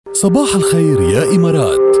صباح الخير يا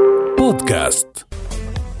إمارات بودكاست.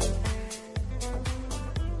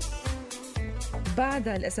 بعد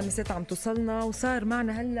الاسمسات عم توصلنا وصار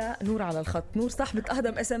معنا هلا نور على الخط. نور صاحبة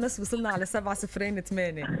اقدم اسمس وصلنا على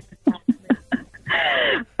 708.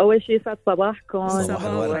 اول شيء يسعد صباحكم.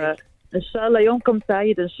 صباحك. ان شاء الله يومكم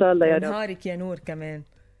سعيد ان شاء الله يا رب. نهارك يا نور كمان.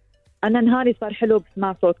 انا نهاري صار حلو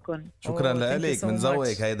بسمع صوتكم. شكرا لك من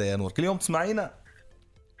ذوقك هيدا يا نور. كل يوم تسمعينا؟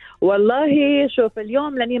 والله شوف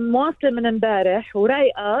اليوم لاني مواصله من امبارح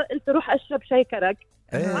ورايقه قلت روح اشرب شاي كرك.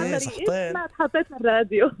 ايه صحتين. حطيت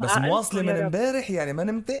الراديو بس مواصله من امبارح يعني ما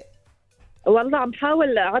نمتي؟ والله عم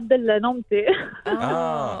حاول اعدل نومتي.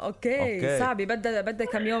 اوكي صعبه. بدها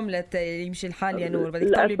كم يوم يمشي الحال يا نور. بدك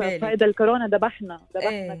تطولي بالك. هيدا الكورونا ذبحنا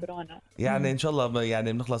كورونا. يعني ان شاء الله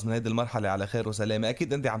يعني بنخلص من هيدي المرحله على خير وسلامه.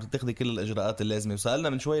 اكيد انت عم تتخذي كل الاجراءات اللازمه. وسالنا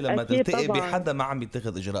من شوي لما تلتقي بحدا ما عم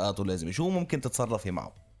يتخذ اجراءاته اللازمه شو ممكن تتصرفي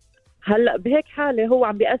معه؟ هلا بهيك حاله هو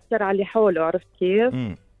عم بيأثر على اللي حوله. عرفت كيف؟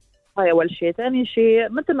 هاي اول شيء. ثاني شيء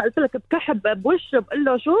مثل ما قلت لك بكحب بوشه بقول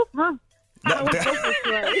له شوف ها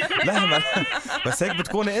لا بس هيك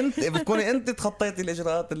بتكوني انت تخطيتي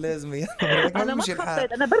الاجراءات اللازمه. انا ما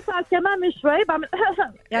خطيت. انا برفع الكمامه شوي بعمل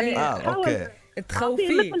يعني اوكي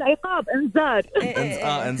تخوفي مثل عقاب انذار.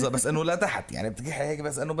 انذار بس انه لا تحت يعني بتحكي هيك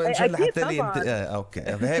بس انه بنشل حتى لي اوكي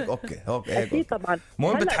هيك اوكي اكيد طبعا.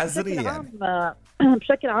 مهم بتحذريه يعني.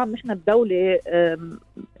 بشكل عام نحن بدوله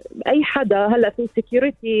اي حدا هلا في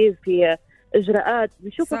سكيورتي في اجراءات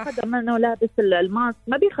بيشوفوا حدا منه لابس الماسك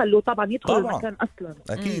ما بيخلوه طبعا يدخل المكان اصلا.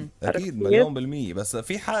 اكيد مليون بالمية. بس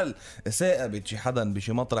في حال ثائبت شي حدا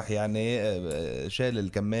بشي مطرح يعني شال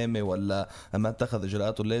الكمامه ولا ما اتخذ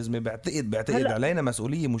اجراءاته اللازمه بعتقد علينا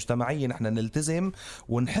مسؤوليه مجتمعيه نحن نلتزم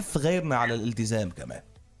ونحث غيرنا على الالتزام كمان.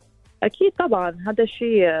 اكيد طبعا هذا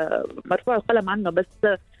الشيء مرفوع القلم عنه. بس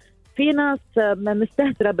في ناس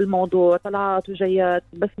مستهترة بالموضوع طلعات وجيات.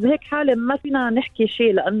 بس بهيك حالة ما فينا نحكي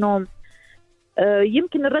شيء لأنه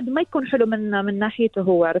يمكن الرد ما يكون حلو من ناحيته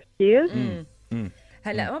هو. عرفت كيف؟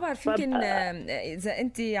 هلا ما بعرف يمكن اذا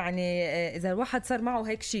انت يعني اذا الواحد صار معه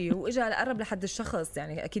هيك شيء واجى قرب لحد الشخص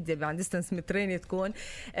يعني اكيد عن ديستنس مترين تكون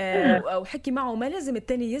وحكي معه ما لازم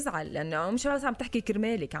التاني يزعل لانه مش بس عم تحكي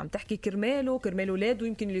كرمالك عم تحكي كرمال اولاده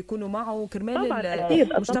يمكن اللي يكونوا معه كرمال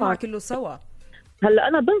المجتمع كله سوا. هلا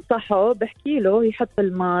انا بنصحه بحكي له يحط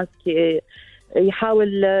الماسك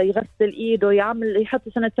يحاول يغسل ايده يحط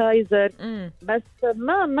سانيتايزر. بس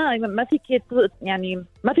ما فيك يعني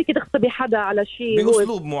ما فيك تغصبي حدا على شيء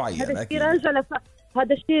باسلوب معين. اكيد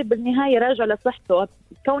هذا الشيء بالنهايه راجع لصحته.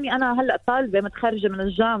 كوني انا هلا طالبه متخرجه من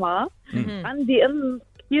الجامعه عندي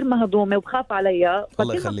كثير مهضومه وبخاف عليها.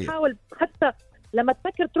 فكيف بحاول حتى لما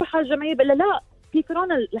تفكر تروح على الجمعيه بقول لا في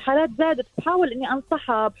كورونا الحالات زادت بحاول اني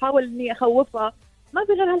انصحها بحاول اني اخوفها. ما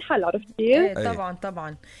في غير هالحل. عرفت كيف؟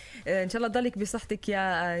 طبعا ان شاء الله ضلك بصحتك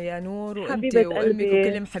يا نور وانت وامك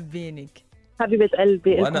وكل محبينك حبيبه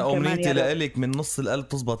قلبي. وانا امنيتي لك من نص القلب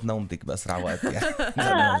تزبط نومتك باسرع وقت يعني.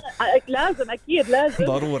 لازم اكيد لازم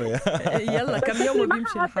ضروري. يلا كم يوم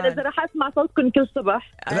وبيمشي الحال. اذا رح اسمع صوتكم كل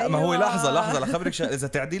صبح. لا ما هو لحظه لخبرك اذا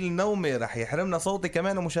تعديل النوم رح يحرمنا صوتي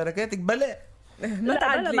كمان ومشاركاتك. بلا ما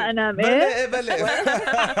تعدلي ما انام. بلا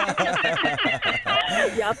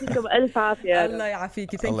يعطيكم الف عافيه. الله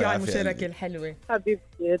يعافيكي. ثانك يو على المشاركه الحلوه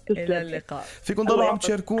حبيبتي. الى اللقاء. فيكم ضلوا عم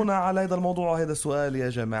تشاركونا على هذا الموضوع وهذا السؤال يا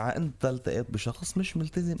جماعه. انت التقيت بشخص مش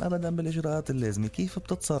ملتزم ابدا بالاجراءات اللازمه كيف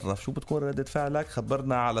بتتصرف؟ شو بتكون ردة فعلك؟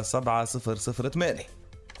 خبرنا على 7008.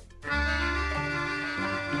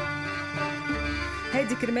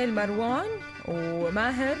 هيدي كرمال مروان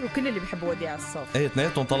وماهر وكل اللي بيحبوا وديع الصافي.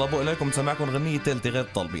 اثنيناتهم طلبوا لكم نسمعكم غنية ثالثة غير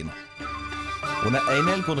طالبينها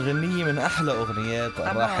ونقينا لكم غنية من أحلى أغنيات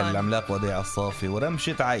الراحل العملاق وديع الصافي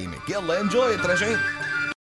ورمشة عينك. يلا انجوي راجعين.